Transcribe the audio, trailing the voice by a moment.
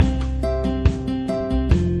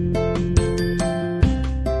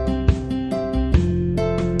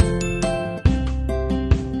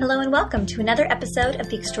welcome to another episode of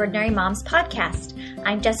the Extraordinary Moms Podcast.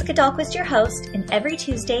 I'm Jessica Dahlquist, your host, and every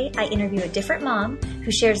Tuesday I interview a different mom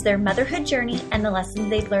who shares their motherhood journey and the lessons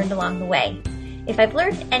they've learned along the way. If I've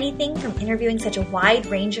learned anything from interviewing such a wide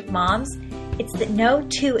range of moms, it's that no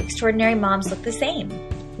two extraordinary moms look the same.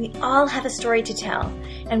 We all have a story to tell,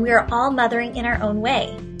 and we are all mothering in our own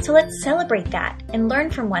way. So let's celebrate that and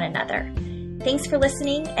learn from one another. Thanks for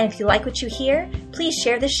listening, and if you like what you hear, please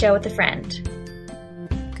share the show with a friend.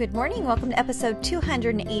 Good morning. Welcome to episode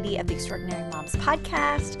 280 of the Extraordinary Moms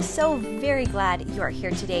Podcast. So very glad you are here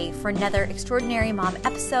today for another Extraordinary Mom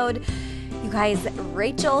episode. You guys,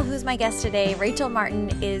 Rachel, who's my guest today, Rachel Martin,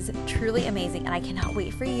 is truly amazing, and I cannot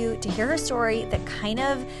wait for you to hear her story that kind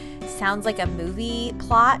of sounds like a movie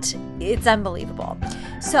plot. It's unbelievable.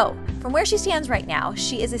 So, from where she stands right now,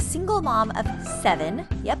 she is a single mom of 7.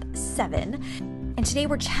 Yep, 7. And today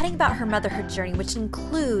we're chatting about her motherhood journey, which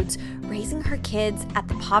includes raising her kids at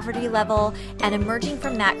the poverty level and emerging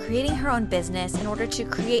from that, creating her own business in order to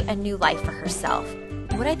create a new life for herself.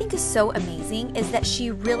 What I think is so amazing is that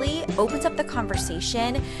she really opens up the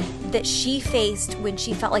conversation that she faced when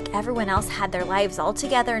she felt like everyone else had their lives all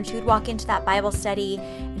together and she would walk into that Bible study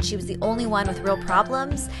and she was the only one with real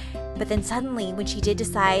problems. But then suddenly, when she did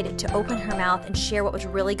decide to open her mouth and share what was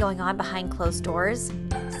really going on behind closed doors,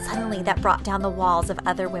 suddenly that brought down the walls of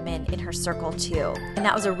other women in her circle too. And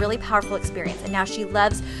that was a really powerful experience. And now she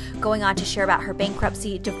loves going on to share about her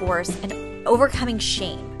bankruptcy, divorce, and overcoming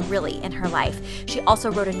shame, really, in her life. She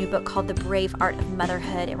also wrote a new book called The Brave Art of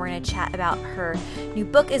Motherhood, and we're going to chat about her new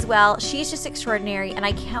book as well. She's just extraordinary, and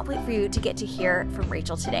I can't wait for you to get to hear from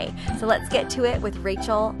Rachel today. So let's get to it with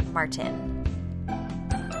Rachel Martin.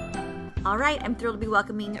 All right, I'm thrilled to be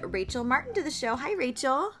welcoming Rachel Martin to the show. Hi,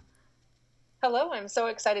 Rachel. Hello, I'm so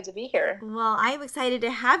excited to be here. Well, I am excited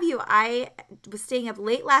to have you. I was staying up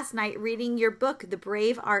late last night reading your book, The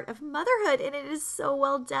Brave Art of Motherhood, and it is so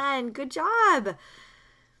well done. Good job.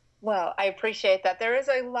 Well, I appreciate that. There is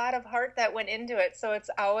a lot of heart that went into it, so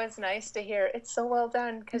it's always nice to hear it's so well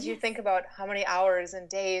done because you think about how many hours and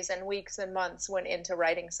days and weeks and months went into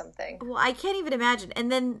writing something. Well, I can't even imagine.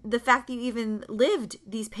 And then the fact that you even lived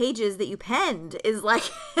these pages that you penned is like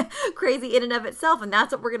crazy in and of itself, and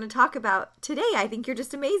that's what we're going to talk about today. I think you're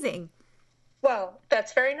just amazing. Well,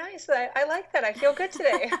 that's very nice. I like that. I feel good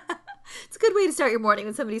today. It's a good way to start your morning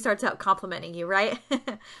when somebody starts out complimenting you, right?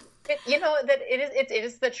 It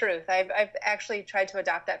is the truth. I've actually tried to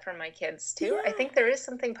adopt that from my kids too. Yeah. I think there is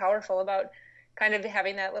something powerful about kind of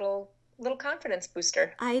having that little confidence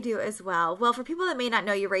booster. I do as well. Well, for people that may not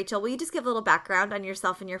know you, Rachel, will you just give a little background on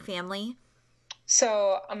yourself and your family?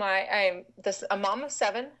 So I'm a mom of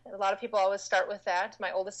 7. A lot of people always start with that.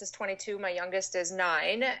 My oldest is 22, my youngest is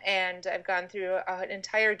 9, and I've gone through an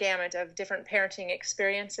entire gamut of different parenting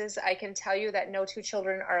experiences. I can tell you that no two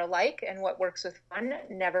children are alike, and what works with one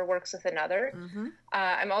never works with another. Mm-hmm.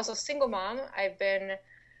 I'm also a single mom. I've been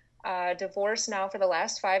divorced now for the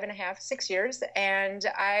last 5.5, 6 years, and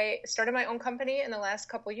I started my own company in the last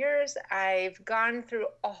couple years. I've gone through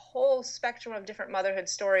a whole spectrum of different motherhood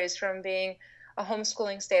stories, from being a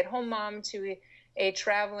homeschooling stay-at-home mom to a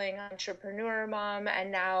traveling entrepreneur mom, and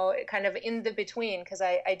now kind of in the between, because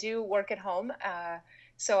I do work at home.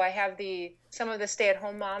 So I have some of the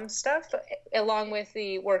stay-at-home mom stuff along with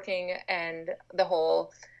the working and the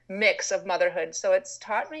whole mix of motherhood. So it's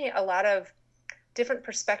taught me a lot of different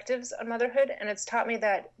perspectives on motherhood, and it's taught me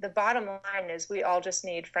that the bottom line is we all just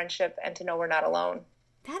need friendship and to know we're not alone.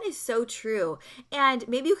 That is so true. And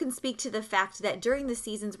maybe you can speak to the fact that during the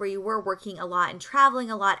seasons where you were working a lot and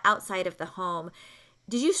traveling a lot outside of the home,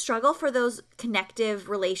 did you struggle for those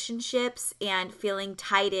connective relationships and feeling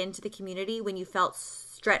tied into the community when you felt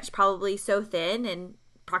stretched probably so thin and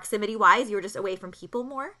proximity-wise you were just away from people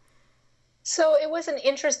more? So it was an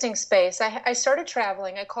interesting space. I started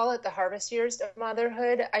traveling. I call it the harvest years of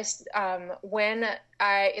motherhood. In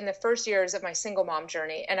the first years of my single mom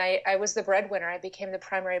journey, and I was the breadwinner. I became the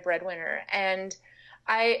primary breadwinner, and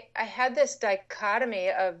I had this dichotomy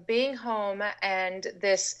of being home and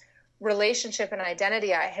this relationship and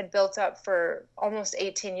identity I had built up for almost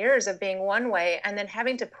 18 years of being one way, and then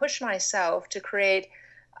having to push myself to create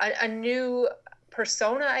a new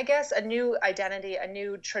persona, I guess, a new identity, a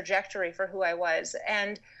new trajectory for who I was.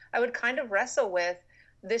 And I would kind of wrestle with,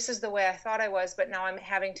 this is the way I thought I was, but now I'm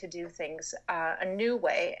having to do things a new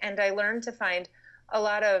way. And I learned to find a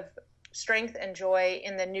lot of strength and joy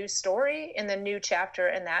in the new story, in the new chapter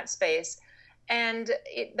in that space. And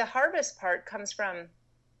the harvest part comes from,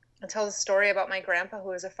 I tell the story about my grandpa who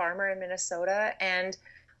was a farmer in Minnesota. And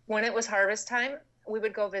when it was harvest time, we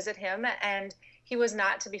would go visit him, and he was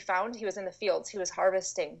not to be found. He was in the fields. He was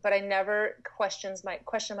harvesting. But I never questioned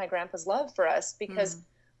my grandpa's love for us, because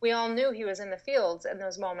we all knew he was in the fields in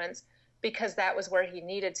those moments, because that was where he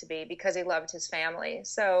needed to be, because he loved his family.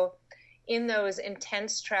 So in those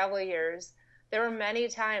intense travel years, there were many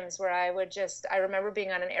times where I remember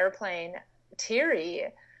being on an airplane teary,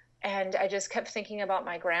 and I just kept thinking about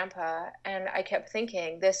my grandpa, and I kept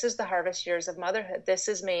thinking, this is the harvest years of motherhood. This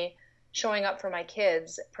is me showing up for my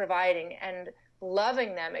kids, providing and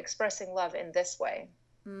loving them, expressing love in this way.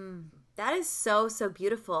 That is so, so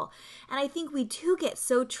beautiful. And I think we do get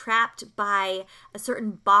so trapped by a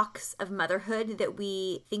certain box of motherhood that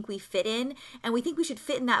we think we fit in. And we think we should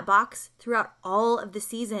fit in that box throughout all of the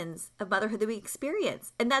seasons of motherhood that we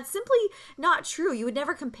experience. And that's simply not true. You would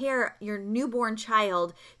never compare your newborn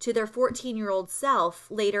child to their 14-year-old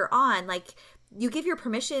self later on. Like, you give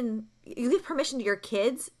permission to your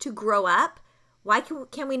kids to grow up. Why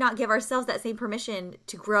can we not give ourselves that same permission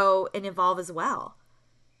to grow and evolve as well?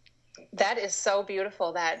 That is so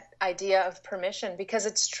beautiful, that idea of permission, because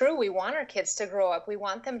it's true. We want our kids to grow up. We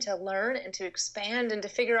want them to learn and to expand and to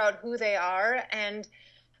figure out who they are. And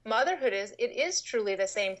motherhood is truly the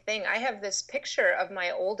same thing. I have this picture of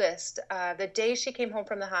my oldest, the day she came home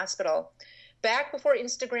from the hospital, back before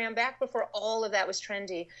Instagram, back before all of that was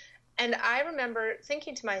trendy. And I remember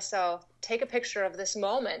thinking to myself, take a picture of this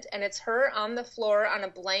moment. And it's her on the floor on a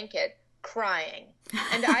blanket crying.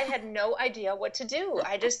 And I had no idea what to do.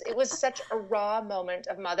 It was such a raw moment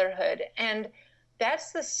of motherhood. And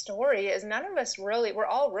that's the story, is none of us really, we're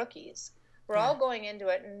all rookies. We're all going into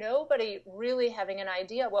it, nobody really having an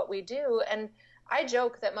idea what we do. And I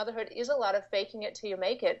joke that motherhood is a lot of faking it till you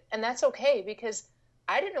make it. And that's okay, because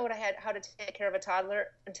I didn't know how to take care of a toddler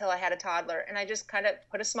until I had a toddler. And I just kind of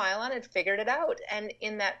put a smile on it, figured it out. And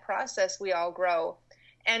in that process, we all grow.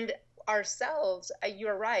 And ourselves,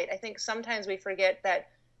 you're right. I think sometimes we forget that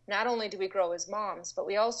not only do we grow as moms, but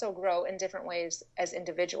we also grow in different ways as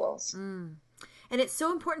individuals. And it's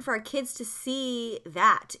so important for our kids to see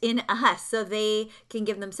that in us, so they can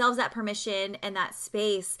give themselves that permission and that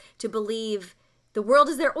space to believe the world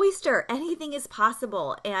is their oyster. Anything is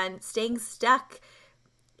possible, and staying stuck,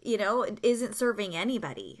 isn't serving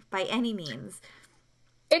anybody by any means.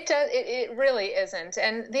 It does. It really isn't.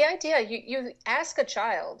 And the idea, you ask a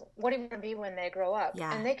child, what do you want to be when they grow up?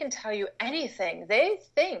 Yeah. And they can tell you anything. They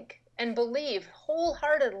think and believe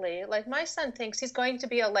wholeheartedly. Like, my son thinks he's going to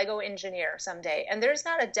be a Lego engineer someday, and there's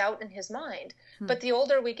not a doubt in his mind. But the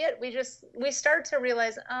older we get, we start to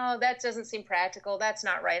realize, oh, that doesn't seem practical. That's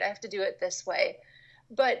not right. I have to do it this way.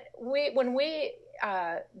 But when we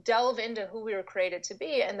delve into who we were created to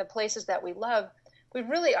be and the places that we love, we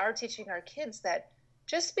really are teaching our kids that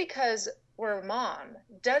just because we're a mom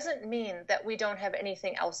doesn't mean that we don't have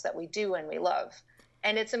anything else that we do and we love.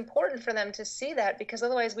 And it's important for them to see that, because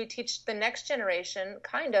otherwise we teach the next generation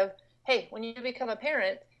kind of, hey, when you become a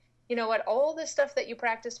parent, you know what, all the stuff that you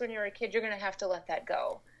practiced when you were a kid, you're going to have to let that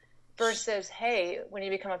go. Versus, hey, when you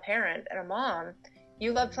become a parent and a mom,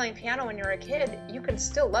 you loved playing piano when you were a kid, you can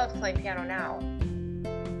still love playing piano now.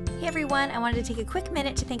 Hey everyone, I wanted to take a quick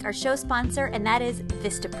minute to thank our show sponsor, and that is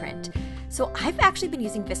Vistaprint. So I've actually been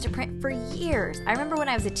using Vistaprint for years. I remember when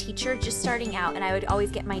I was a teacher just starting out, and I would always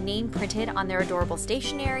get my name printed on their adorable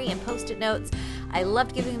stationery and Post-it notes. I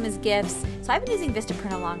loved giving them as gifts, so I've been using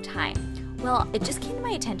Vistaprint a long time. Well, it just came to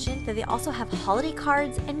my attention that they also have holiday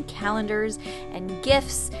cards and calendars and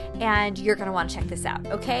gifts, and you're going to want to check this out,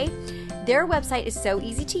 okay? Their website is so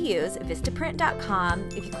easy to use, Vistaprint.com.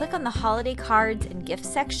 If you click on the holiday cards and gifts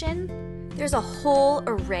section, there's a whole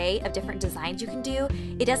array of different designs you can do.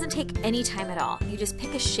 It doesn't take any time at all. You just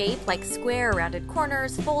pick a shape like square, rounded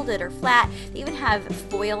corners, folded, or flat. They even have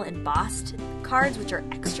foil embossed cards, which are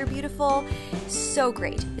extra beautiful. So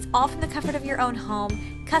great. It's all from the comfort of your own home.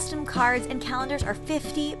 Custom cards and calendars are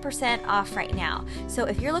 50% off right now. So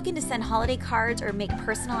if you're looking to send holiday cards or make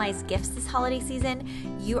personalized gifts this holiday season,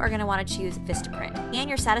 you are going to want to choose Vistaprint. And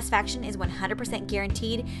your satisfaction is 100%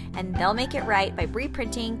 guaranteed, and they'll make it right by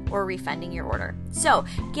reprinting or refunding your order. So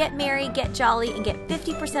get merry, get jolly, and get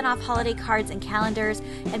 50% off holiday cards and calendars.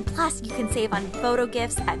 And plus, you can save on photo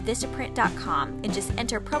gifts at Vistaprint.com and just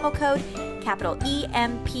enter promo code capital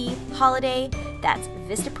EMP Holiday. That's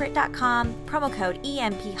Vistaprint.com, promo code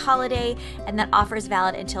EMP Holiday, and that offer is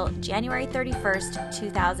valid until January 31st,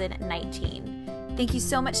 2019. Thank you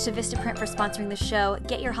so much to Vistaprint for sponsoring the show.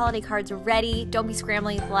 Get your holiday cards ready. Don't be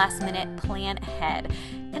scrambling at the last minute. Plan ahead.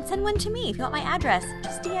 And send one to me if you want my address.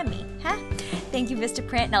 Just DM me, huh? Thank you,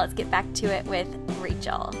 Vistaprint. Now let's get back to it with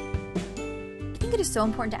Rachel. I think it is so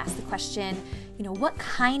important to ask the question, what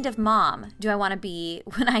kind of mom do I want to be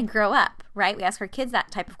when I grow up, right? We ask our kids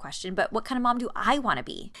that type of question, but what kind of mom do I want to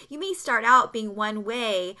be? You may start out being one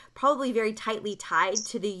way, probably very tightly tied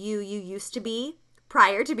to the you used to be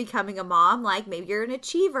prior to becoming a mom. Like maybe you're an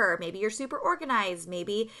achiever, maybe you're super organized,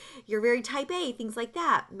 maybe you're very type A, things like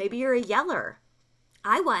that. Maybe you're a yeller.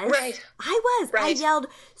 I was. Right. I yelled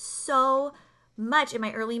so much in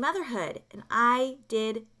my early motherhood, and I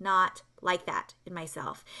did not like that in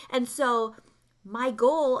myself. And so my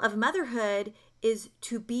goal of motherhood is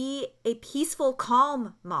to be a peaceful,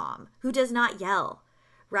 calm mom who does not yell,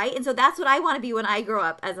 right? And so that's what I want to be when I grow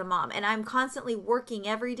up as a mom. And I'm constantly working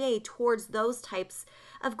every day towards those types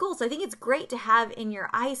of goals. So I think it's great to have in your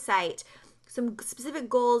eyesight some specific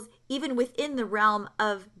goals, even within the realm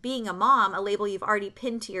of being a mom, a label you've already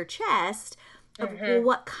pinned to your chest of well,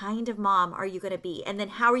 what kind of mom are you going to be? And then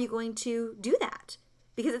how are you going to do that?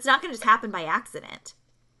 Because it's not going to just happen by accident.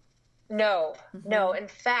 No. In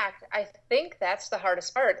fact, I think that's the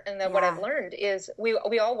hardest part. And then what I've learned is we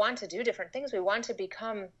all want to do different things. We want to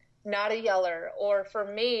become not a yeller. Or for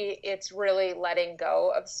me, it's really letting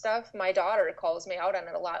go of stuff. My daughter calls me out on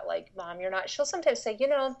it a lot. Like, Mom, she'll sometimes say,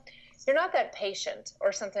 you're not that patient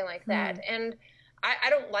or something like that. And I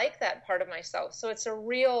don't like that part of myself. So it's a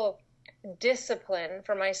real discipline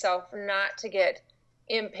for myself not to get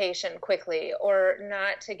impatient quickly or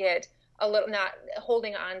not to get not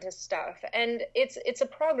holding on to stuff. And it's a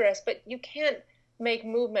progress, but you can't make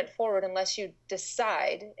movement forward unless you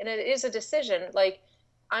decide. And it is a decision, like,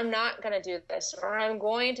 I'm not going to do this, or I'm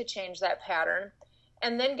going to change that pattern.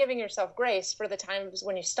 And then giving yourself grace for the times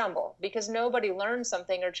when you stumble, because nobody learns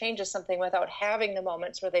something or changes something without having the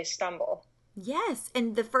moments where they stumble. Yes.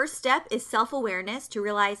 And the first step is self-awareness, to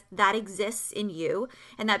realize that exists in you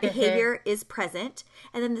and that behavior is present.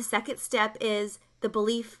 And then the second step is the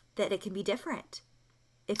belief that it can be different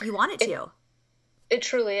if you want it to. It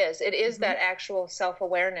truly is. It is that actual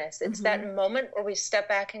self-awareness. It's that moment where we step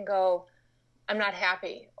back and go, I'm not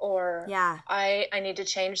happy, or I need to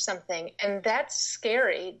change something. And that's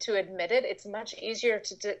scary to admit it. It's much easier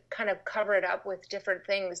to kind of cover it up with different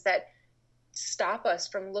things that stop us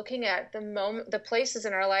from looking at the places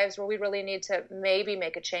in our lives where we really need to maybe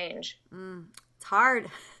make a change. It's hard.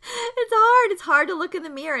 It's hard. It's hard to look in the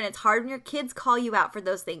mirror, and it's hard when your kids call you out for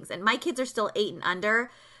those things. And my kids are still 8 and under.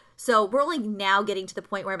 So we're only now getting to the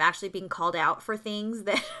point where I'm actually being called out for things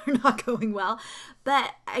that are not going well.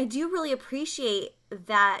 But I do really appreciate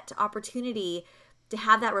that opportunity to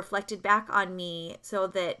have that reflected back on me, so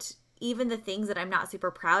that even the things that I'm not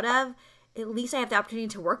super proud of, at least I have the opportunity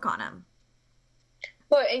to work on them.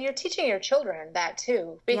 Well, and you're teaching your children that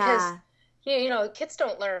too, because kids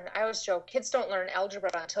don't learn, I always joke, kids don't learn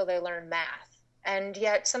algebra until they learn math. And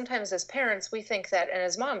yet sometimes as parents, we think that, and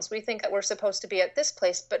as moms, we think that we're supposed to be at this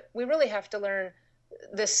place, but we really have to learn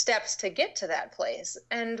the steps to get to that place.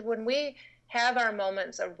 And when we have our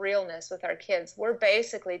moments of realness with our kids, we're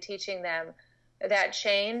basically teaching them that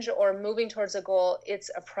change or moving towards a goal, it's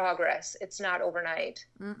a progress. It's not overnight.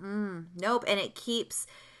 Nope. And it keeps,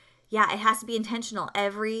 it has to be intentional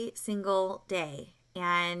every single day.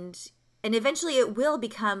 And eventually it will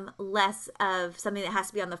become less of something that has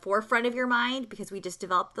to be on the forefront of your mind, because we just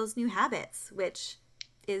develop those new habits, which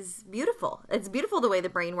is beautiful. It's beautiful the way the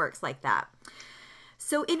brain works like that.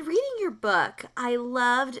 So in reading your book, I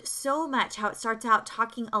loved so much how it starts out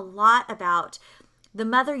talking a lot about the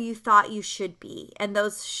mother you thought you should be and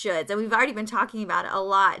those shoulds. And we've already been talking about it a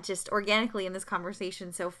lot just organically in this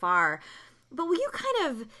conversation so far. But will you kind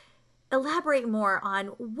of elaborate more on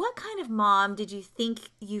what kind of mom did you think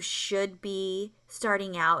you should be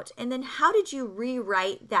starting out? And then how did you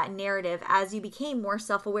rewrite that narrative as you became more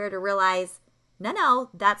self-aware to realize, no,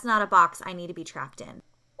 that's not a box I need to be trapped in?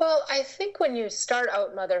 Well, I think when you start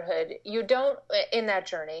out motherhood, in that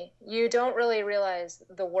journey, you don't really realize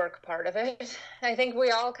the work part of it. I think we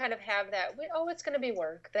all kind of have that, it's going to be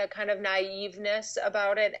work, that kind of naiveness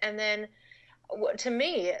about it. And then to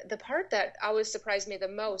me, the part that always surprised me the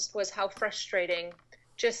most was how frustrating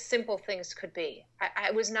just simple things could be. I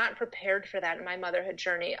was not prepared for that in my motherhood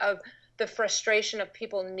journey, of the frustration of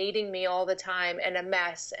people needing me all the time and a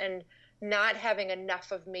mess and not having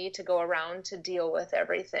enough of me to go around to deal with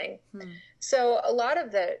everything. So a lot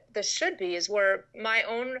of the should be is where my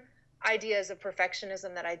own ideas of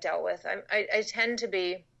perfectionism that I dealt with. I tend to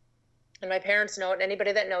be, and my parents know it, and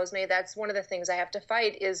anybody that knows me, that's one of the things I have to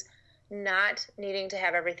fight, is not needing to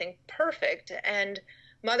have everything perfect. And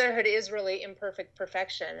motherhood is really imperfect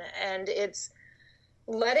perfection. And it's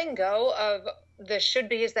letting go of the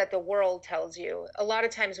should-be's that the world tells you. A lot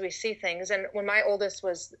of times we see things, and when my oldest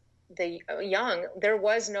was the young, there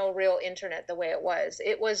was no real internet the way it was.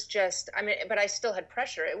 It was just, I mean, but I still had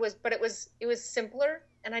pressure. It was simpler.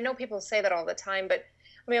 And I know people say that all the time, but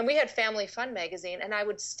I mean, we had Family Fun magazine, and I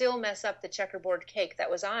would still mess up the checkerboard cake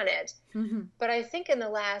that was on it. Mm-hmm. But I think in the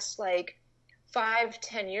last like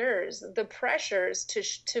 5-10 years, the pressures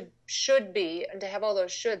to should be and to have all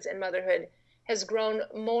those shoulds in motherhood has grown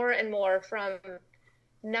more and more from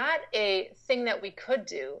not a thing that we could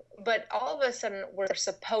do, but all of a sudden we're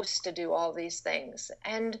supposed to do all these things.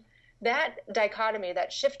 And that dichotomy,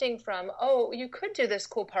 that shifting from, oh, you could do this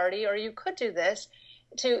cool party or you could do this,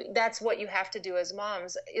 to that's what you have to do as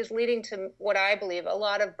moms, is leading to what I believe a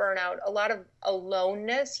lot of burnout, a lot of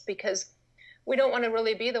aloneness, because we don't want to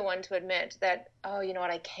really be the one to admit that, oh, you know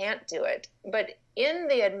what, I can't do it. But in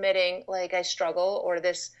the admitting, like, I struggle or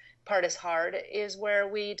this part is hard, is where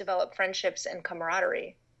we develop friendships and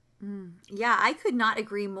camaraderie. Yeah, I could not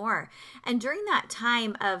agree more. And during that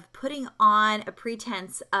time of putting on a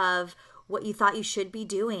pretense of what you thought you should be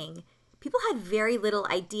doing, people had very little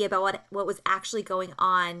idea about what was actually going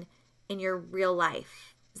on in your real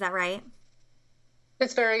life. Is that right?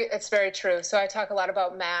 It's very true. So I talk a lot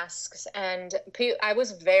about masks, and I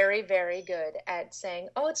was very, very good at saying,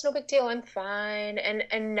 oh, it's no big deal, I'm fine,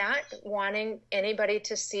 and not wanting anybody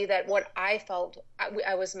to see that what I felt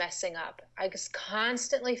I was messing up. I was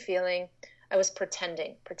constantly feeling I was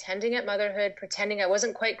pretending at motherhood, pretending I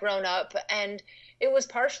wasn't quite grown up. And it was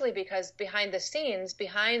partially because behind the scenes,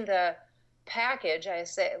 behind the package, I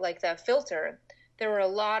say, like the filter, there were a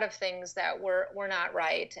lot of things that were not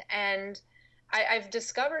right. And I've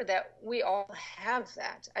discovered that we all have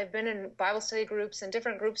that. I've been in Bible study groups and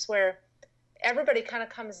different groups where everybody kind of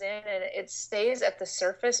comes in and it stays at the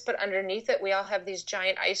surface, but underneath it, we all have these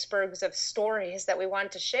giant icebergs of stories that we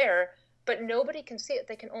want to share, but nobody can see it.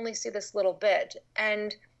 They can only see this little bit.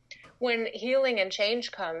 And when healing and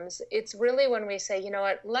change comes, it's really when we say, you know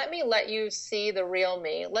what, let you see the real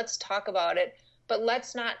me. Let's talk about it, but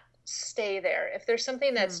let's not stay there. If there's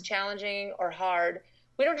something that's challenging or hard,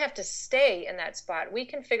 we don't have to stay in that spot. We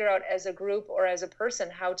can figure out as a group or as a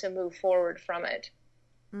person how to move forward from it.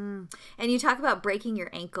 And you talk about breaking your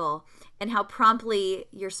ankle and how promptly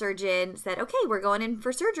your surgeon said, okay, we're going in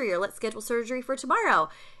for surgery, or let's schedule surgery for tomorrow.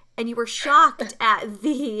 And you were shocked at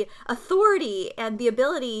the authority and the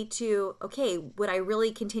ability to, okay, would I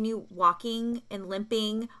really continue walking and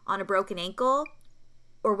limping on a broken ankle,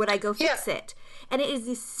 or would I go fix it? And it is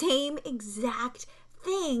the same exact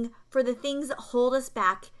thing for the things that hold us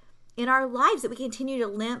back in our lives, that we continue to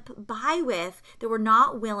limp by with, that we're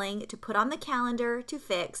not willing to put on the calendar to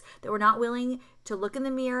fix, that we're not willing to look in the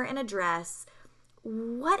mirror and address.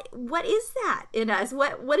 What is that in us?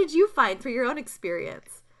 What did you find through your own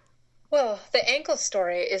experience? Well, the ankle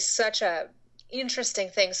story is such a interesting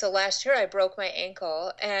thing. So last year I broke my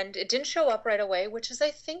ankle, and it didn't show up right away, which is,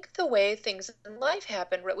 I think, the way things in life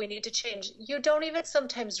happen. We need to change. You don't even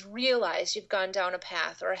sometimes realize you've gone down a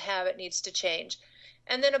path or a habit needs to change.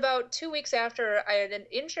 And then about 2 weeks after I had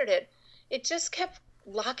injured it, it just kept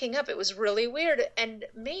locking up. It was really weird. And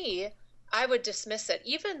I would dismiss it,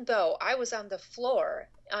 even though I was on the floor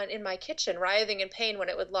in my kitchen writhing in pain when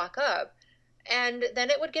it would lock up. And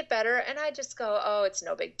then it would get better, and I just go, oh, it's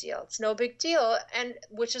no big deal. It's no big deal, and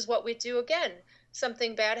which is what we do again.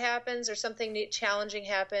 Something bad happens or something challenging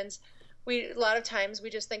happens. A lot of times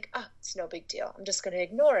we just think, oh, it's no big deal. I'm just going to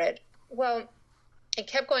ignore it. Well, it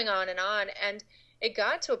kept going on, and it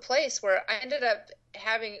got to a place where I ended up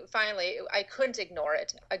finally, I couldn't ignore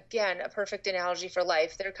it. Again, a perfect analogy for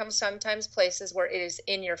life. There comes sometimes places where it is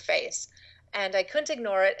in your face, and I couldn't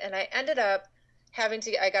ignore it, and I ended up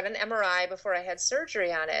I got an MRI before I had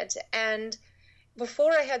surgery on it. And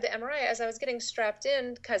before I had the MRI, as I was getting strapped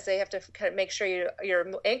in, because they have to kind of make sure your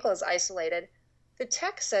ankle is isolated, the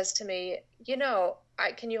tech says to me,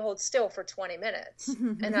 can you hold still for 20 minutes?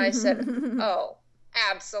 And I said, oh,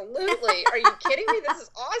 absolutely. Are you kidding me? This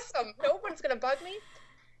is awesome. No one's going to bug me.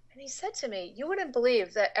 And he said to me, you wouldn't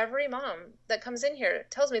believe that every mom that comes in here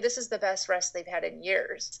tells me this is the best rest they've had in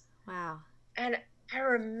years. Wow. And I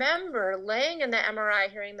remember laying in the MRI,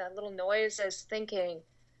 hearing that little noises, thinking,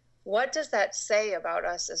 what does that say about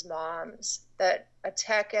us as moms? That a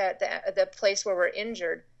tech at the place where we're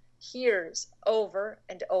injured hears over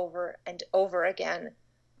and over and over again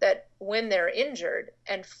that when they're injured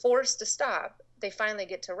and forced to stop, they finally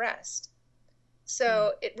get to rest.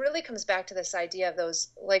 So it really comes back to this idea of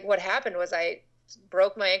those, like what happened was I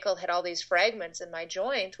broke my ankle, had all these fragments in my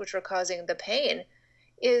joint, which were causing the pain,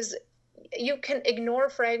 is you can ignore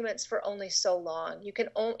fragments for only so long. You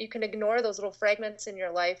can ignore those little fragments in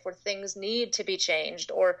your life where things need to be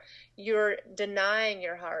changed, or you're denying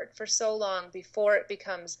your heart for so long before it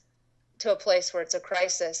becomes to a place where it's a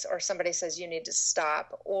crisis, or somebody says you need to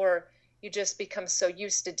stop, or you just become so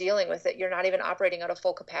used to dealing with it, you're not even operating at a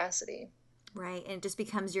full capacity. Right. And it just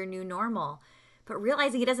becomes your new normal. But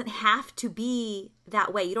realizing it doesn't have to be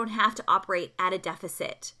that way. You don't have to operate at a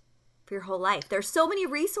deficit for your whole life. There's so many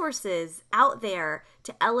resources out there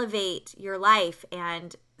to elevate your life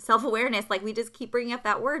and self-awareness. Like, we just keep bringing up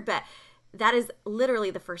that word, but that is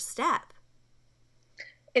literally the first step.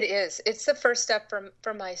 It is. It's the first step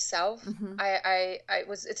for myself. Mm-hmm.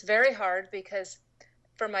 It's very hard because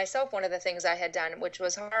for myself, one of the things I had done, which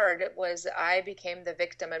was hard, was I became the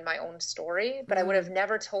victim in my own story, but I would have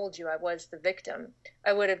never told you I was the victim.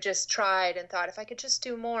 I would have just tried and thought, if I could just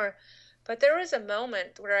do more. But there was a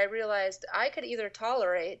moment where I realized I could either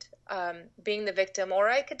tolerate being the victim, or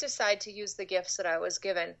I could decide to use the gifts that I was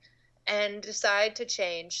given and decide to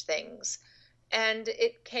change things. And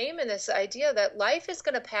it came in this idea that life is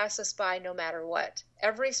going to pass us by no matter what.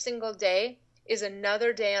 Every single day is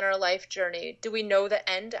another day on our life journey. Do we know the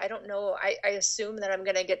end? I don't know. I assume that I'm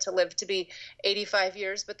going to get to live to be 85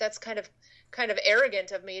 years, but that's kind of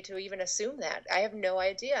arrogant of me to even assume that. I have no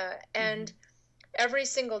idea. And every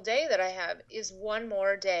single day that I have is one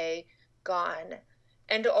more day gone.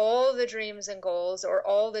 And all the dreams and goals, or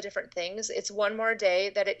all the different things, it's one more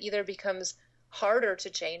day that it either becomes harder to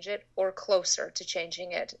change it or closer to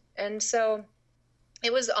changing it. And so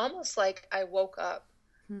it was almost like I woke up.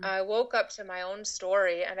 I woke up to my own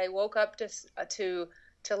story, and I woke up to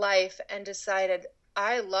life and decided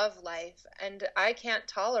I love life, and I can't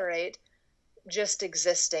tolerate just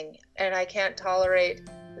existing, and I can't tolerate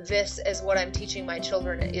this as what I'm teaching my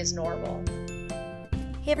children is normal.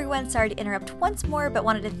 Hey everyone, sorry to interrupt once more, but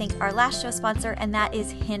wanted to thank our last show sponsor, and that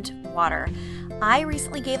is Hint Water. I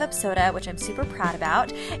recently gave up soda, which I'm super proud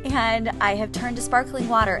about, and I have turned to sparkling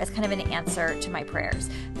water as kind of an answer to my prayers.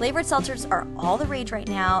 Flavored seltzers are all the rage right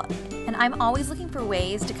now, and I'm always looking for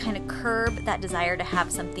ways to kind of curb that desire to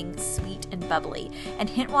have something sweet and bubbly. And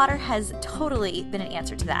Hint Water has totally been an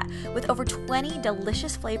answer to that, with over 20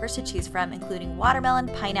 delicious flavors to choose from, including watermelon,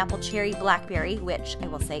 pineapple, cherry, blackberry, which I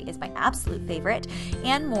will say is my absolute favorite,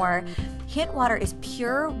 and more. Hint Water is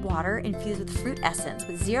pure water infused with fruit essence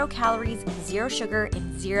with 0 calories, 0 sugar,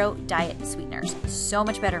 and 0 diet sweeteners. So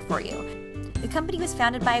much better for you. The company was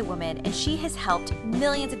founded by a woman, and she has helped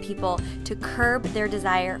millions of people to curb their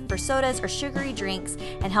desire for sodas or sugary drinks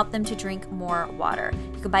and help them to drink more water.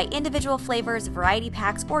 You can buy individual flavors, variety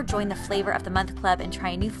packs, or join the Flavor of the Month Club and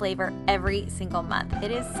try a new flavor every single month.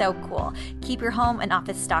 It is so cool. Keep your home and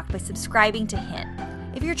office stocked by subscribing to Hint.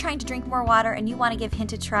 If you're trying to drink more water and you want to give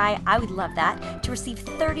Hint a try, I would love that. To receive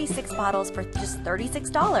 36 bottles for just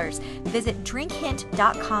 $36, visit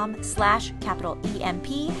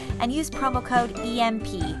drinkhint.com/EMP and use promo code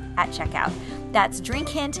EMP at checkout. That's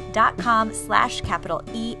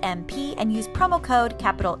drinkhint.com/EMP and use promo code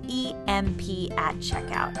EMP at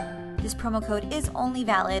checkout. This promo code is only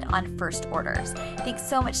valid on first orders. Thanks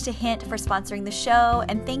so much to Hint for sponsoring the show,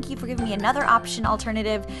 and thank you for giving me another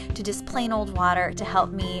alternative to just plain old water to help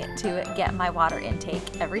me to get my water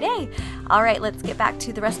intake every day. All right, let's get back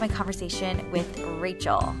to the rest of my conversation with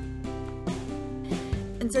Rachel.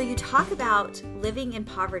 And so you talk about living in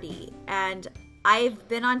poverty, and I've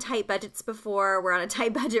been on tight budgets before. We're on a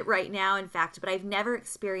tight budget right now, in fact, but I've never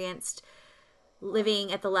experienced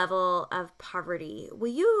living at the level of poverty. Will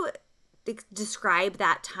you describe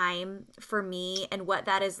that time for me and what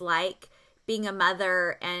that is like, being a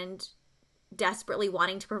mother and desperately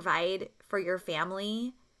wanting to provide for your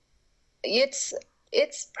family? It's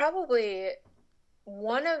probably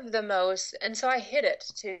one of the most, and so I hid it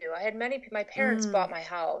too. My parents bought my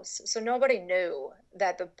house, so nobody knew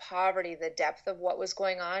that the poverty, the depth of what was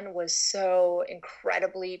going on was so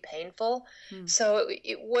incredibly painful. So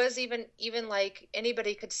it was even like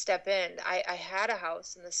anybody could step in. I had a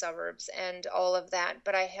house in the suburbs and all of that,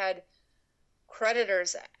 but I had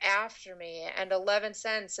creditors after me and 11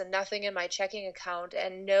 cents and nothing in my checking account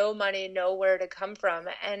and no money, nowhere to come from.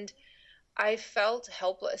 And I felt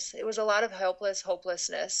helpless. It was a lot of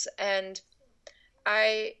hopelessness. And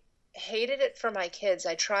I hated it for my kids.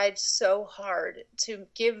 I tried so hard to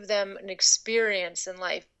give them an experience in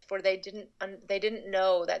life where they didn't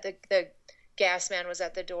know that the gas man was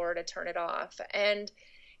at the door to turn it off. And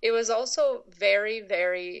it was also very,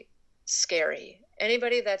 very scary.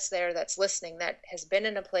 Anybody that's there, that's listening, that has been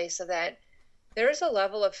in a place of that, there's a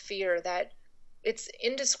level of fear that it's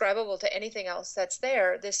indescribable to anything else that's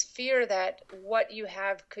there. This fear that what you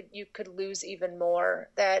have you could lose even more,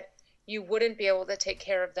 that you wouldn't be able to take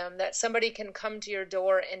care of them, that somebody can come to your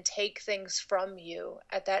door and take things from you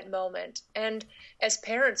at that moment. And as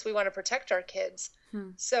parents, we want to protect our kids.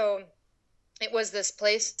 So it was this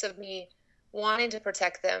place of me wanting to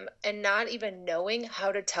protect them and not even knowing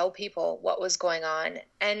how to tell people what was going on.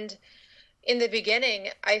 And in the beginning,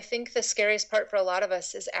 I think the scariest part for a lot of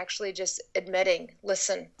us is actually just admitting,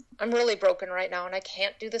 listen, I'm really broken right now and I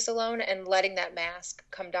can't do this alone, and letting that mask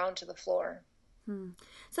come down to the floor.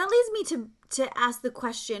 So that leads me to ask the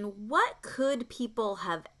question, what could people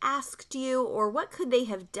have asked you, or what could they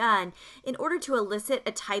have done in order to elicit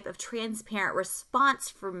a type of transparent response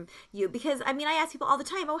from you? Because, I mean, I ask people all the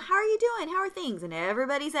time, oh, how are you doing? How are things? And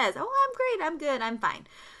everybody says, oh, I'm great, I'm good, I'm fine.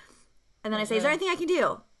 And then I say, is there anything I can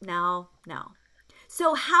do? No.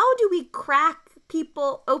 So how do we crack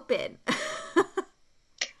people open?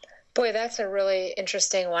 Boy, that's a really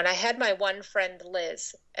interesting one. I had my one friend,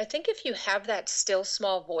 Liz. I think if you have that still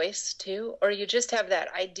small voice too, or you just have that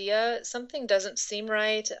idea, something doesn't seem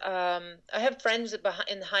right. I have friends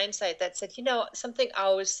in hindsight that said, something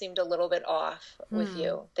always seemed a little bit off with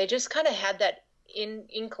you. They just kind of had that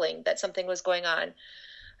inkling that something was going on.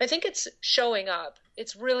 I think it's showing up.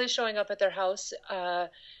 It's really showing up at their house.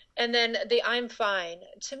 And then the I'm fine.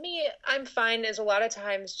 To me, I'm fine is a lot of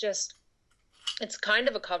times just, it's kind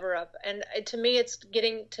of a cover up. And to me, it's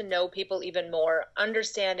getting to know people even more,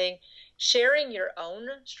 understanding, sharing your own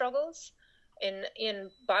struggles. In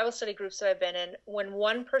Bible study groups that I've been in, when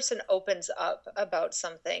one person opens up about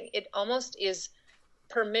something, it almost is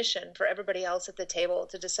permission for everybody else at the table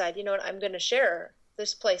to decide, you know what, I'm going to share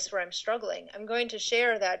this place where I'm struggling. I'm going to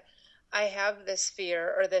share that I have this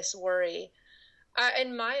fear or this worry.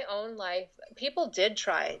 In my own life, people did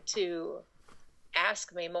try to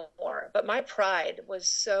ask me more, but my pride was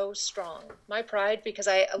so strong. My pride, because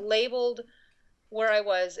I labeled where I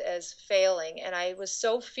was as failing, and I was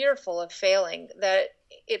so fearful of failing that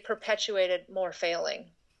it perpetuated more failing.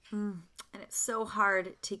 And it's so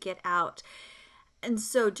hard to get out. And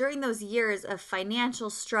so during those years of financial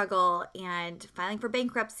struggle and filing for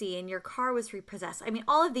bankruptcy, and your car was repossessed, I mean,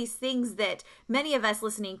 all of these things that many of us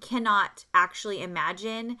listening cannot actually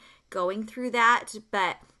imagine going through that.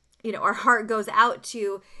 But, our heart goes out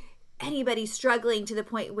to anybody struggling to the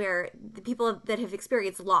point where the people that have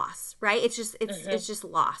experienced loss, right? It's just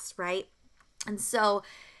loss, right? And so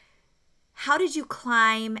how did you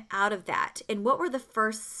climb out of that? And what were the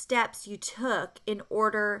first steps you took in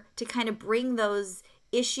order to kind of bring those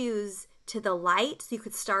issues to the light so you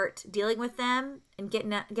could start dealing with them and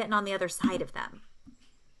getting on the other side of them?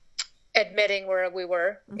 Admitting where we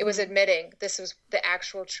were. It was admitting this was the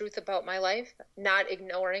actual truth about my life, not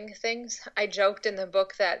ignoring things. I joked in the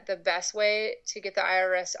book that the best way to get the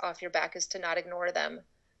IRS off your back is to not ignore them.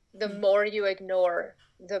 The more you ignore,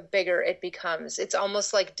 the bigger it becomes. It's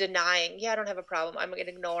almost like denying, I don't have a problem, I'm going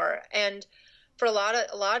to ignore. And for a lot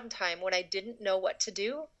of time when I didn't know what to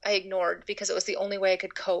do, I ignored because it was the only way I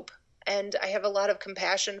could cope. And I have a lot of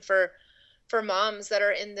compassion for moms that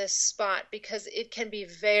are in this spot, because it can be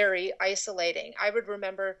very isolating. I would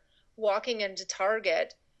remember walking into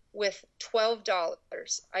Target with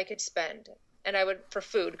 $12 I could spend, and for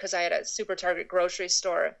food, because I had a super Target grocery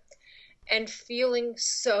store, and feeling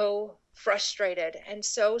so frustrated and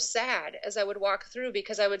so sad as I would walk through,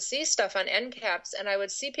 because I would see stuff on end caps and I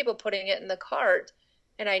would see people putting it in the cart,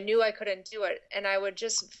 and I knew I couldn't do it. And I would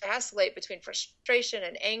just vacillate between frustration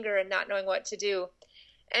and anger and not knowing what to do.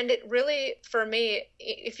 And it really, for me,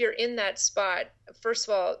 if you're in that spot, first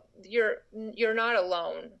of all, you're not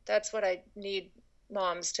alone. That's what I need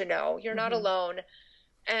moms to know. You're not alone.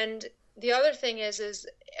 And the other thing is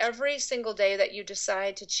every single day that you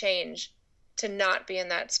decide to change, to not be in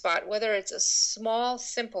that spot, whether it's a small,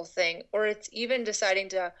 simple thing, or it's even deciding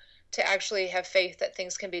to actually have faith that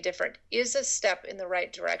things can be different, is a step in the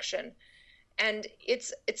right direction. And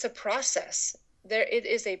it's a process. It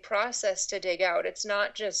is a process to dig out. It's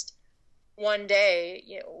not just one day,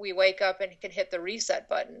 we wake up and can hit the reset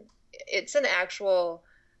button. It's an actual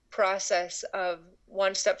process of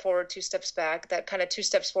one step forward, two steps back, that kind of two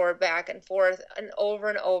steps forward, back and forth, and over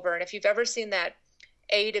and over. And if you've ever seen that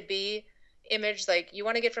A to B image, like you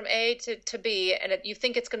want to get from A to B, and you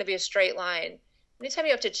think it's going to be a straight line. Anytime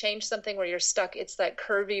you have to change something where you're stuck, it's that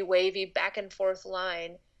curvy, wavy, back and forth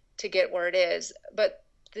line to get where it is. But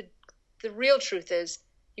the real truth is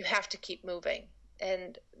you have to keep moving.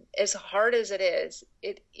 And as hard as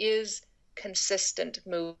it is consistent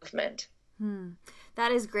movement.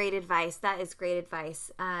 That is great advice.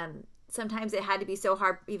 Sometimes it had to be so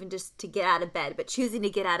hard even just to get out of bed, but choosing to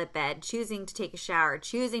get out of bed, choosing to take a shower,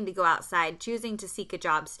 choosing to go outside, choosing to seek a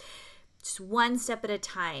job, just one step at a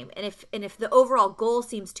time. And if the overall goal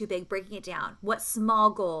seems too big, breaking it down. What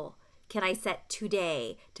small goal can I set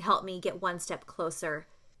today to help me get one step closer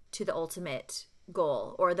to the ultimate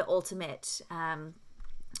goal, or the ultimate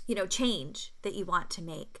change that you want to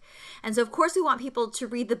make. And so, of course, we want people to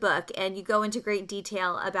read the book, and you go into great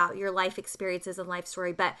detail about your life experiences and life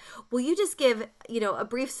story. But will you just give, a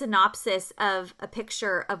brief synopsis of a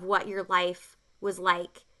picture of what your life was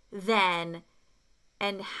like then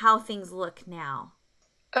and how things look now?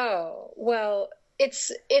 Oh, well,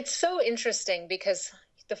 it's so interesting because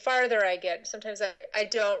the farther I get, sometimes I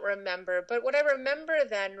don't remember. But what I remember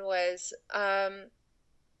then was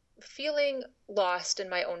feeling lost in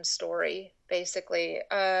my own story, basically.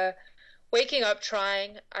 Waking up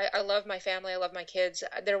trying. I love my family. I love my kids.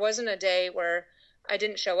 There wasn't a day where I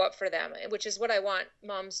didn't show up for them, which is what I want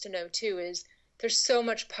moms to know too, is there's so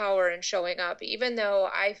much power in showing up. Even though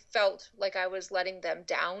I felt like I was letting them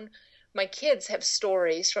down, my kids have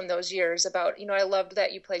stories from those years about, I loved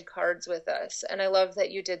that you played cards with us, and I love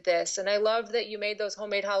that you did this, and I love that you made those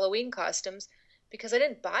homemade Halloween costumes, because I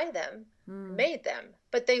didn't buy them, I made them,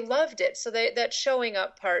 but they loved it. So that showing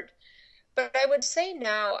up part. But I would say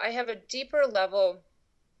now I have a deeper level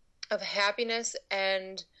of happiness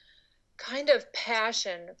and kind of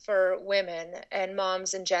passion for women and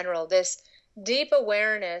moms in general. This deep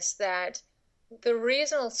awareness that the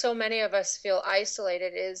reason so many of us feel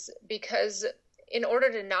isolated is because in order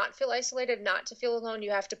to not feel isolated, not to feel alone,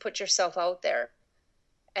 you have to put yourself out there.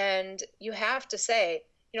 And you have to say,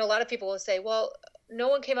 a lot of people will say, well, no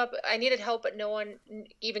one came up, I needed help, but no one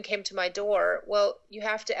even came to my door. Well, you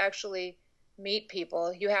have to actually meet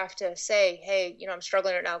people. You have to say, hey, I'm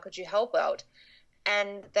struggling right now. Could you help out?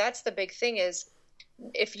 And that's the big thing is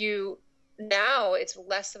now it's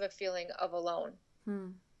less of a feeling of alone.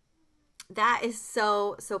 That is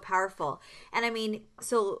so, so powerful. And I mean,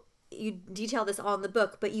 so you detail this all in the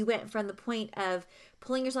book, but you went from the point of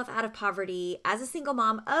pulling yourself out of poverty as a single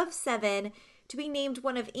mom of 7 to being named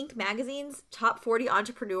one of Inc. magazine's top 40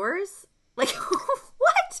 entrepreneurs. Like,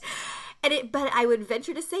 what? But I would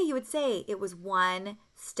venture to say, you would say it was one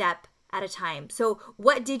step at a time. So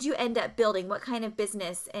what did you end up building? What kind of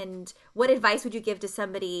business, and what advice would you give to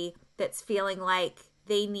somebody that's feeling like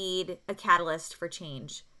they need a catalyst for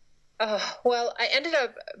change? Well, I ended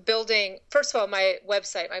up building, first of all, my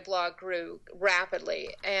website, my blog grew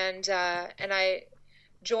rapidly. And I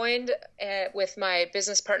joined with my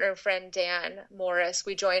business partner and friend, Dan Morris.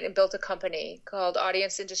 We joined and built a company called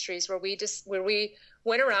Audience Industries, where we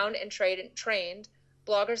went around and trained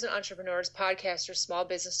bloggers and entrepreneurs, podcasters, small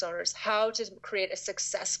business owners, how to create a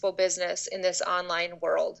successful business in this online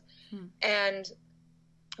world. And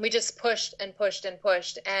we just pushed and pushed and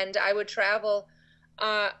pushed. And I would travel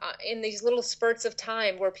in these little spurts of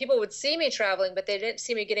time where people would see me traveling, but they didn't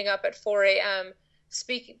see me getting up at 4 a.m.,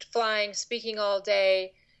 flying, speaking all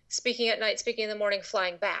day, speaking at night, speaking in the morning,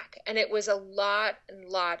 flying back. And it was a lot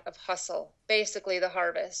of hustle, basically the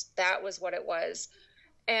harvest. That was what it was.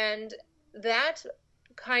 And that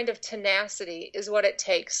kind of tenacity is what it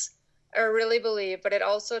takes, I really believe, but it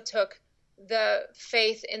also took the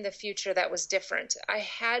faith in the future that was different. I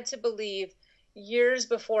had to believe years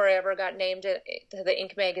before I ever got named to the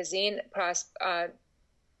Inc. magazine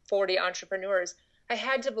 40 entrepreneurs, I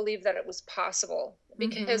had to believe that it was possible,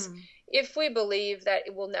 because if we believe that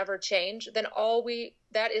it will never change, then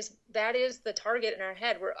that is the target in our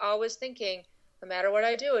head. We're always thinking, no matter what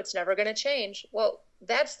I do, it's never going to change. Well,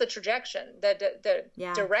 that's the direction, the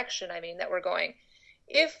direction, that we're going.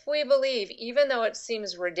 If we believe, even though it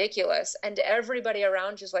seems ridiculous and everybody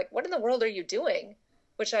around you is like, what in the world are you doing?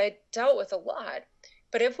 Which I dealt with a lot.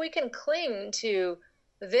 But if we can cling to,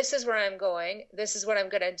 this is where I'm going, this is what I'm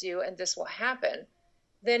going to do, and this will happen,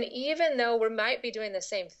 then even though we might be doing the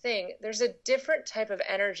same thing, there's a different type of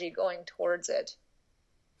energy going towards it.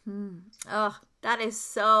 Oh, that is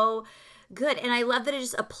so good. And I love that it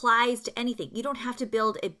just applies to anything. You don't have to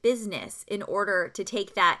build a business in order to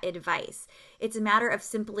take that advice. It's a matter of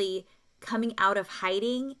simply coming out of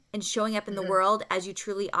hiding and showing up in the world as you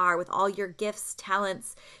truly are, with all your gifts,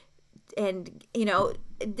 talents, and,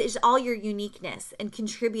 there's all your uniqueness, and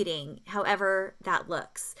contributing however that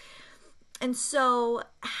looks. And so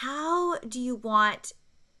how do you want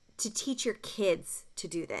to teach your kids to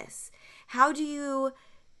do this? How do you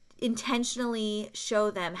intentionally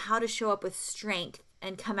show them how to show up with strength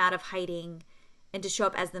and come out of hiding and to show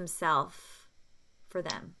up as themselves for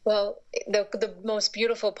them? Well, the most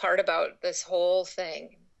beautiful part about this whole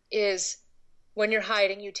thing is when you're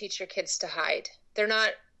hiding, you teach your kids to hide.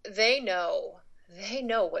 They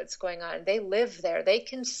know what's going on. They live there. They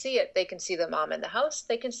can see it. They can see the mom in the house.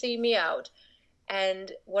 They can see me out.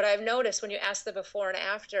 And what I've noticed when you ask the before and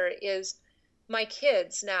after is my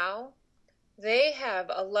kids now, they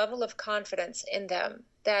have a level of confidence in them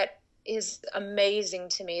that is amazing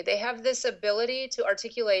to me. They have this ability to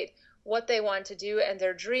articulate what they want to do and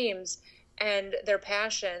their dreams and their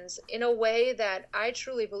passions in a way that I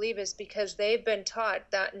truly believe is because they've been taught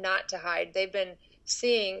that not to hide. They've been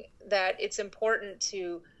seeing that it's important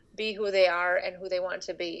to be who they are and who they want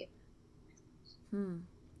to be.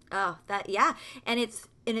 Oh, that, yeah. And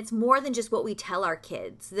it's more than just what we tell our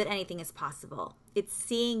kids that anything is possible. It's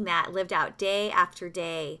seeing that lived out day after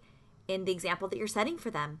day in the example that you're setting for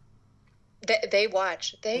them. They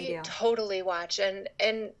watch. They totally watch. And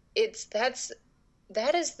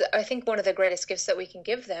that is, I think, one of the greatest gifts that we can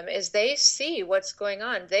give them is they see what's going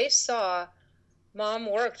on. They saw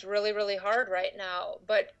Mom worked really, really hard right now,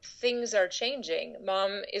 but things are changing.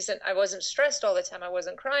 I wasn't stressed all the time. I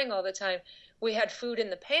wasn't crying all the time. We had food in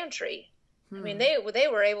the pantry. I mean, they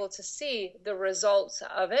were able to see the results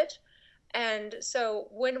of it. And so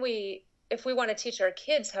if we want to teach our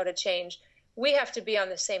kids how to change, we have to be on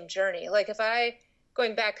the same journey. Like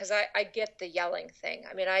going back, because I get the yelling thing.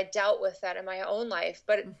 I mean, I dealt with that in my own life,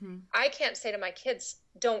 but I can't say to my kids,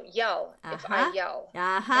 don't yell if I yell.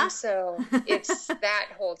 And so it's that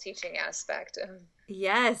whole teaching aspect.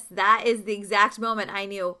 Yes, that is the exact moment I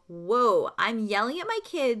knew, whoa, I'm yelling at my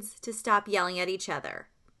kids to stop yelling at each other.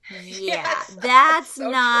 Yeah, yes, that's so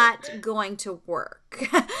not going to work.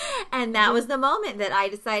 And that was the moment that I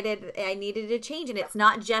decided I needed to change. And it's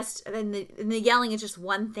not just, and the yelling is just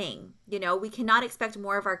one thing. You know, we cannot expect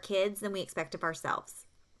more of our kids than we expect of ourselves.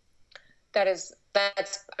 That's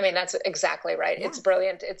exactly right. Yeah. It's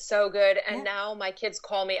brilliant. It's so good. And now my kids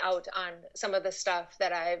call me out on some of the stuff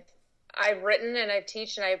that I've written and I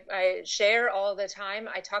teach and I share all the time.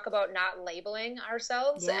 I talk about not labeling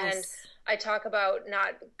ourselves and I talk about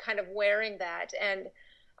not kind of wearing that. And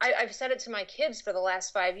I've said it to my kids for the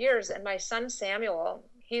last 5 years. And my son, Samuel,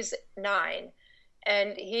 he's 9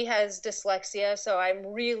 and he has dyslexia. So I'm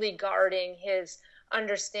really guarding his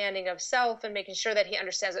understanding of self and making sure that he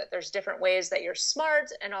understands that there's different ways that you're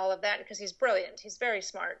smart and all of that, because he's brilliant. He's very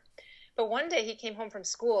smart. But one day he came home from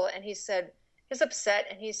school and he was upset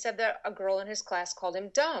and he said that a girl in his class called him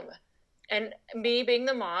dumb. And me being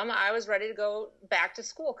the mom, I was ready to go back to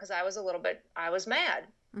school because I was mad.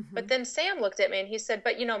 Mm-hmm. But then Sam looked at me and he said,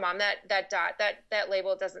 but Mom, that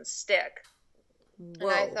label doesn't stick. Whoa.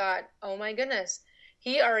 And I thought, oh my goodness,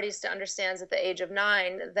 he already understands at the age of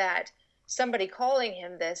 9 that somebody calling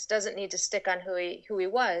him this doesn't need to stick on who he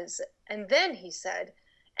was. And then he said,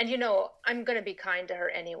 and I'm going to be kind to her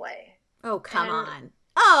anyway. Oh, come on.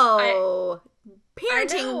 Oh,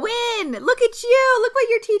 parenting win. Look at you. Look what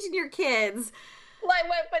you're teaching your kids.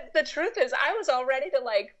 But the truth is I was all ready to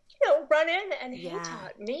run in, and he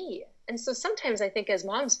taught me. And so sometimes I think as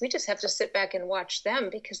moms, we just have to sit back and watch them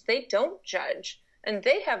because they don't judge and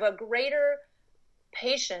they have a greater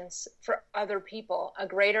patience for other people, a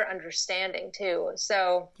greater understanding too.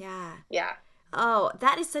 So yeah. Oh,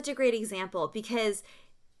 that is such a great example because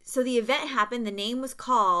so the event happened, the name was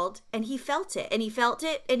called, and he felt it, and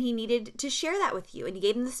he needed to share that with you, and you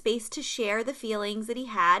gave him the space to share the feelings that he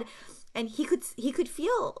had, and he could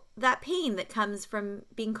feel that pain that comes from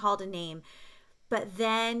being called a name, but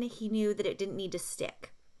then he knew that it didn't need to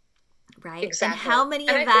stick. Right. Exactly. And how many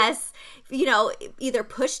of us, either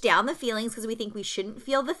push down the feelings because we think we shouldn't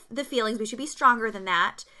feel the feelings, we should be stronger than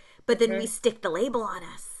that, but then we stick the label on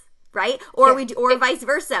us. Right? Or vice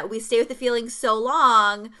versa. We stay with the feelings so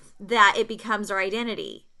long that it becomes our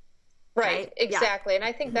identity. Right? Exactly. Yeah. And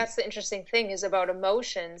I think that's the interesting thing is about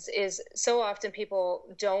emotions is so often people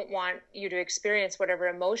don't want you to experience whatever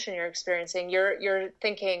emotion you're experiencing. You're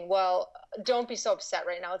thinking, well, don't be so upset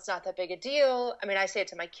right now. It's not that big a deal. I mean, I say it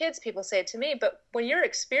to my kids, people say it to me, but when you're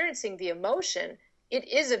experiencing the emotion, it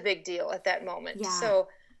is a big deal at that moment. Yeah. So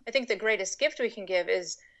I think the greatest gift we can give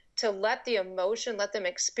is to let the emotion, let them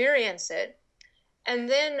experience it. And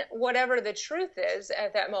then whatever the truth is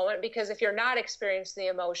at that moment, because if you're not experiencing the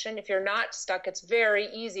emotion, if you're not stuck, it's very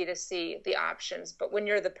easy to see the options. But when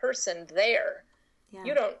you're the person there,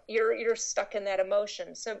 you're stuck in that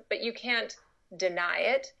emotion. So, but you can't deny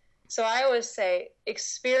it. So I always say,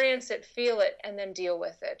 experience it, feel it, and then deal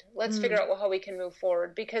with it. Let's figure out how we can move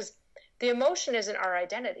forward, because the emotion isn't our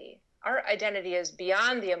identity. Our identity is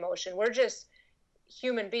beyond the emotion. We're just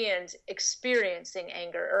human beings experiencing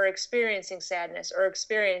anger or experiencing sadness or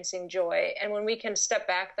experiencing joy. And when we can step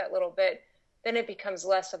back that little bit, then it becomes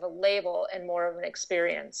less of a label and more of an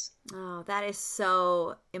experience. Oh, that is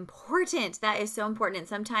so important. That is so important. And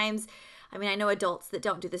sometimes, I mean, I know adults that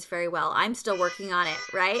don't do this very well. I'm still working on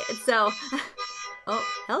it, right? So, oh,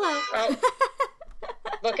 hello. Oh.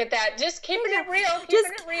 Look at that. Just keeping it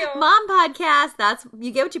real. Mom podcast.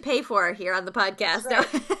 You get what you pay for here on the podcast. Right.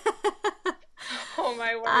 Oh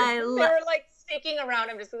my word. They were like peeking around.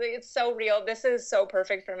 I'm just like, it's so real. This is so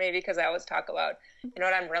perfect for me because I always talk about, you know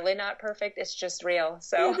what, I'm really not perfect. It's just real.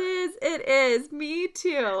 So it is. Me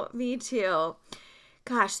too. Me too.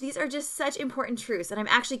 Gosh, these are just such important truths. And I'm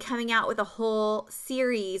actually coming out with a whole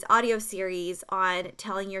series, audio series on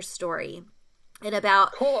telling your story and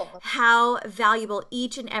about how valuable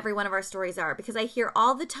each and every one of our stories are. Because I hear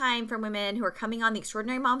all the time from women who are coming on the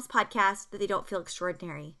Extraordinary Moms podcast that they don't feel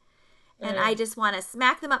extraordinary. And I just want to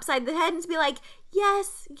smack them upside the head and be like,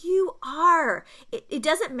 yes, you are. It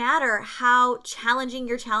doesn't matter how challenging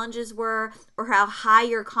your challenges were or how high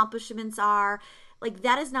your accomplishments are. Like,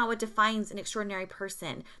 that is not what defines an extraordinary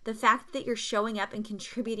person. The fact that you're showing up and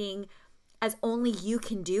contributing as only you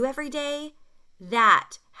can do every day,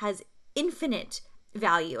 that has infinite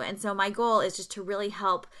value. And so my goal is just to really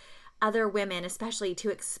help other women, especially,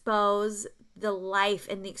 to expose the life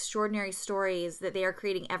and the extraordinary stories that they are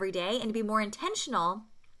creating every day and to be more intentional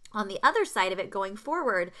on the other side of it going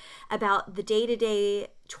forward about the day-to-day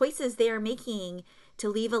choices they are making to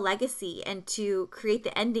leave a legacy and to create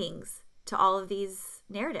the endings to all of these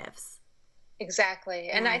narratives. Exactly.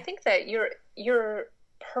 And I think that you're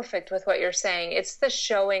perfect with what you're saying. It's the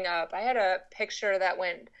showing up. I had a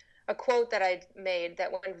quote that I made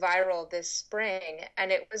that went viral this spring,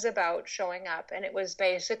 and it was about showing up. And it was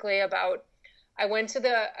basically about, I went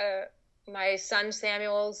to my son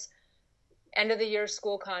Samuel's end of the year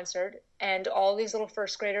school concert, and all these little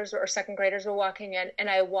first graders or second graders were walking in, and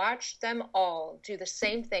I watched them all do the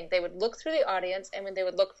same thing. They would look through the audience, and when they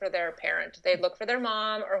would look for their parent, they'd look for their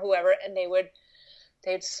mom or whoever, and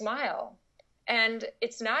they'd smile. And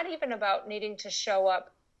it's not even about needing to show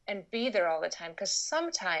up and be there all the time, because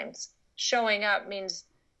sometimes showing up means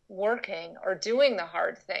working or doing the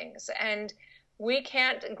hard things. And we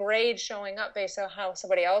can't grade showing up based on how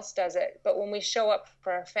somebody else does it. But when we show up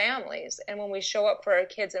for our families and when we show up for our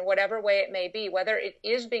kids in whatever way it may be, whether it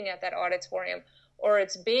is being at that auditorium or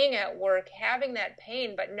it's being at work, having that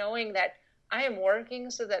pain, but knowing that I am working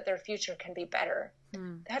so that their future can be better.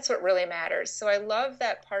 That's what really matters. So I love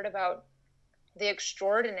that part about the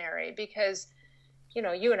extraordinary, because, you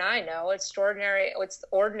know, you and I know extraordinary, what's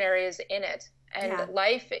ordinary is in it. And normal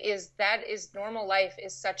life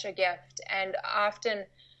is such a gift. And often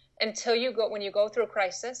when you go through a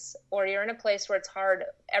crisis or you're in a place where it's hard,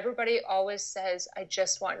 everybody always says, I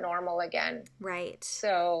just want normal again. Right.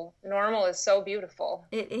 So normal is so beautiful.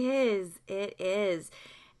 It is. It is.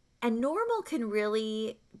 And normal can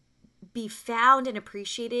really be found and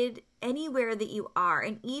appreciated anywhere that you are.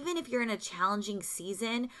 And even if you're in a challenging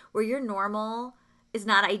season where your normal is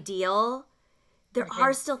not ideal, there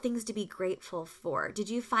are still things to be grateful for. Did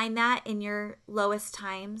you find that in your lowest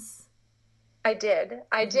times? I did.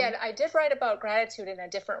 I did write about gratitude in a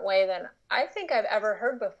different way than I think I've ever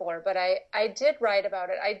heard before, but I did write about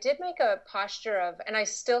it. I did make a posture of, and I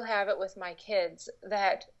still have it with my kids,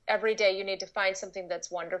 that every day you need to find something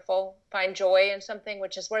that's wonderful, find joy in something,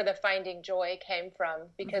 which is where the finding joy came from,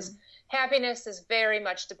 because happiness is very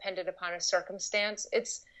much dependent upon a circumstance.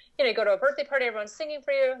 It's, you go to a birthday party, everyone's singing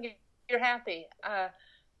for you, you're happy.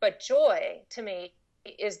 But joy, to me,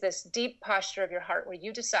 is this deep posture of your heart where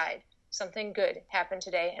you decide something good happened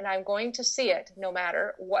today, and I'm going to see it no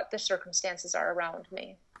matter what the circumstances are around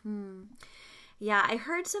me. Yeah, I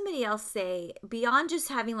heard somebody else say, beyond just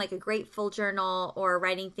having like a grateful journal or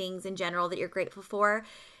writing things in general that you're grateful for,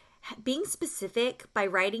 being specific by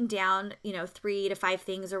writing down, 3 to 5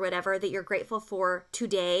 things or whatever that you're grateful for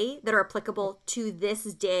today that are applicable to this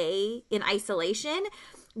day in isolation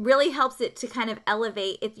really helps it to kind of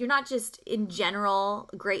elevate. If you're not just in general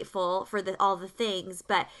grateful for all the things,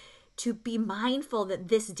 but to be mindful that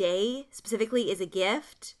this day specifically is a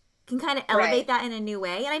gift can kind of elevate that in a new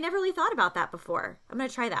way. And I never really thought about that before. I'm going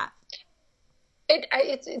to try that.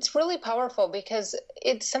 It's really powerful because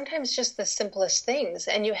it's sometimes just the simplest things,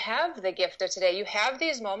 and you have the gift of today. You have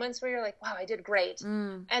these moments where you're like, wow, I did great.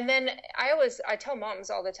 And then I tell moms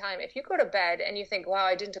all the time, if you go to bed and you think, wow,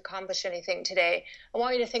 I didn't accomplish anything today, I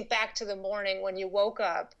want you to think back to the morning when you woke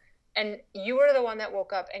up and you were the one that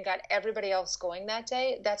woke up and got everybody else going that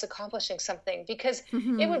day. That's accomplishing something, because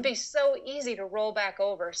it would be so easy to roll back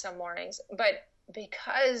over some mornings, but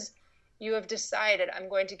because you have decided, I'm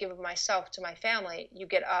going to give myself to my family, you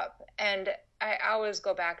get up. And I always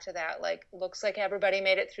go back to that, like, looks like everybody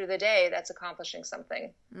made it through the day. That's accomplishing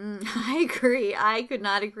something. I agree. I could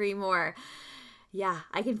not agree more. Yeah,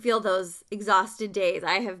 I can feel those exhausted days.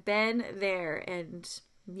 I have been there, and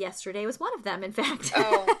yesterday was one of them, in fact.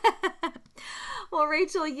 Well,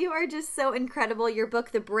 Rachel, you are just so incredible. Your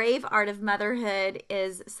book, The Brave Art of Motherhood,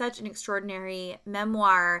 is such an extraordinary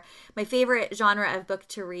memoir, my favorite genre of book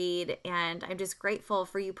to read. And I'm just grateful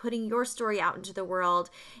for you putting your story out into the world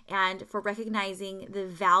and for recognizing the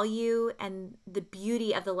value and the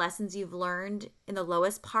beauty of the lessons you've learned in the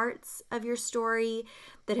lowest parts of your story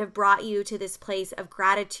that have brought you to this place of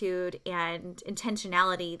gratitude and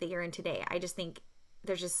intentionality that you're in today. I just think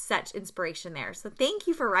there's just such inspiration there. So thank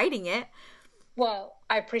you for writing it. Well,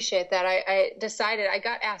 I appreciate that. I decided, I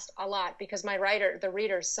got asked a lot because the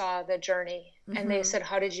readers saw the journey and they said,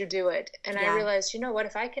 how did you do it? And I realized, you know what,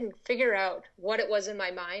 if I can figure out what it was in my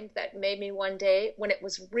mind that made me one day when it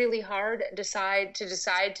was really hard, decide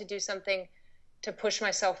to do something to push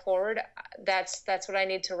myself forward, that's what I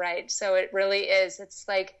need to write. So it really is. It's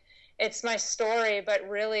like, it's my story, but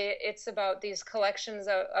really it's about these collections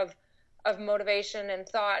of motivation and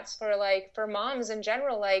thoughts for moms in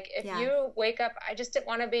general. Like if you wake up, I didn't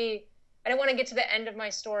want to get to the end of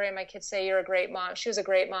my story and my kids say, you're a great mom. She was a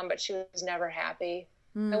great mom, but she was never happy.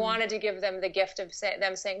 I wanted to give them the gift of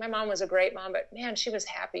them saying, my mom was a great mom, but man, she was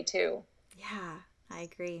happy too. Yeah, I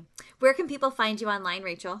agree. Where can people find you online,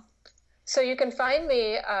 Rachel? So you can find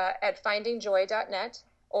me at findingjoy.net.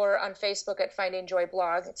 or on Facebook at Finding Joy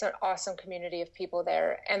Blog. It's an awesome community of people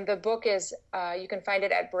there. And the book is, you can find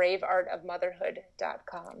it at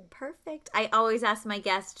braveartofmotherhood.com. Perfect. I always ask my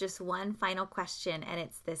guests just one final question, and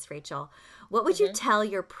it's this, Rachel. What would you tell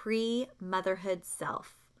your pre-motherhood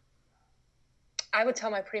self? I would tell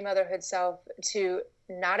my pre-motherhood self to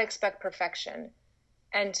not expect perfection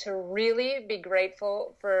and to really be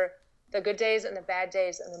grateful for the good days and the bad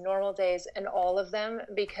days and the normal days and all of them,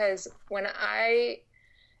 because when I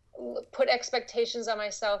put expectations on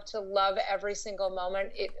myself to love every single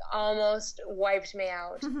moment, it almost wiped me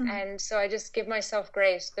out. And so I just give myself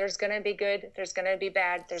grace. There's going to be good, there's going to be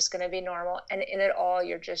bad, there's going to be normal, and in it all,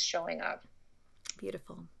 you're just showing up.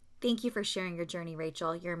 Beautiful. Thank you for sharing your journey,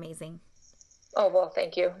 Rachel. You're amazing. Oh, well,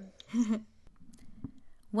 thank you.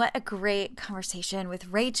 What a great conversation with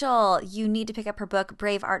Rachel. You need to pick up her book,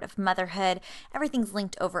 Brave Art of Motherhood. Everything's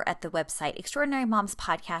linked over at the website,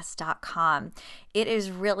 extraordinarymomspodcast.com. It is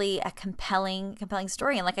really a compelling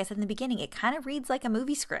story. And like I said in the beginning, it kind of reads like a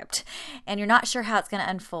movie script. And you're not sure how it's going to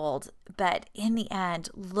unfold. But in the end,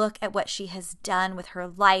 look at what she has done with her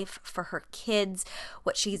life for her kids,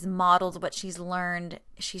 what she's modeled, what she's learned.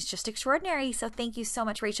 She's just extraordinary. So thank you so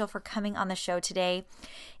much, Rachel, for coming on the show today.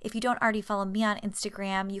 If you don't already follow me on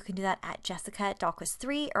Instagram, you can do that at Jessica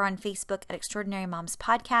Dahlquist3 or on Facebook at Extraordinary Moms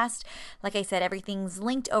Podcast. Like I said, everything's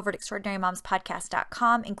linked over at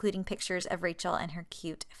extraordinarymomspodcast.com, including pictures of Rachel and her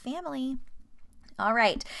cute family. All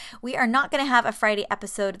right. We are not going to have a Friday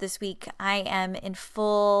episode this week. I am in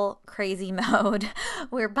full crazy mode.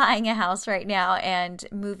 We're buying a house right now and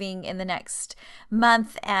moving in the next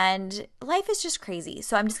month, and life is just crazy.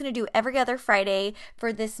 So I'm just going to do every other Friday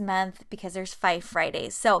for this month because there's 5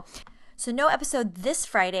 Fridays. So no episode this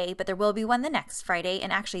Friday, but there will be one the next Friday.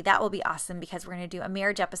 And actually, that will be awesome because we're going to do a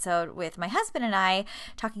marriage episode with my husband and I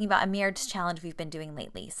talking about a marriage challenge we've been doing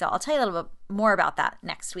lately. So I'll tell you a little bit more about that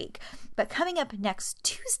next week. But coming up next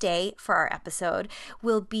Tuesday for our episode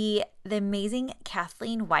will be the amazing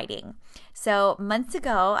Kathleen Whiting. So months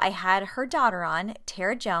ago, I had her daughter on,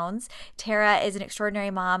 Tara Jones. Tara is an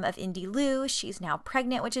extraordinary mom of Indy Lou. She's now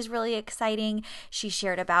pregnant, which is really exciting. She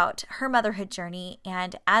shared about her motherhood journey.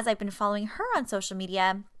 And as I've been following her on social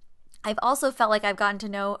media, I've also felt like I've gotten to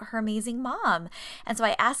know her amazing mom. And so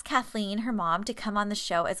I asked Kathleen, her mom, to come on the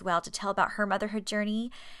show as well to tell about her motherhood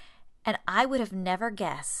journey. And I would have never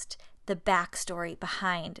guessed the backstory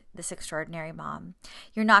behind this extraordinary mom.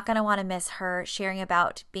 You're not going to want to miss her sharing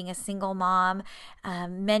about being a single mom,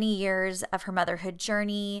 many years of her motherhood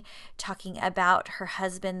journey, talking about her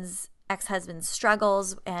ex-husband's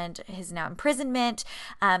struggles and his now imprisonment,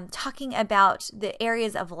 talking about the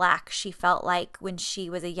areas of lack she felt like when she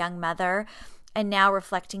was a young mother, and now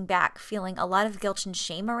reflecting back, feeling a lot of guilt and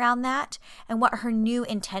shame around that, and what her new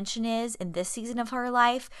intention is in this season of her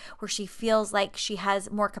life, where she feels like she has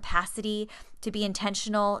more capacity to be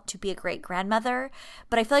intentional, to be a great grandmother.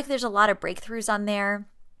 But I feel like there's a lot of breakthroughs on there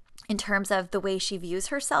in terms of the way she views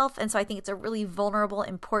herself. And so I think it's a really vulnerable,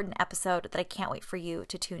 important episode that I can't wait for you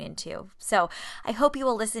to tune into. So I hope you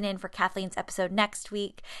will listen in for Kathleen's episode next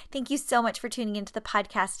week. Thank you so much for tuning into the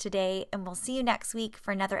podcast today, and we'll see you next week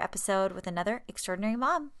for another episode with another extraordinary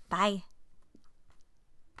mom. Bye.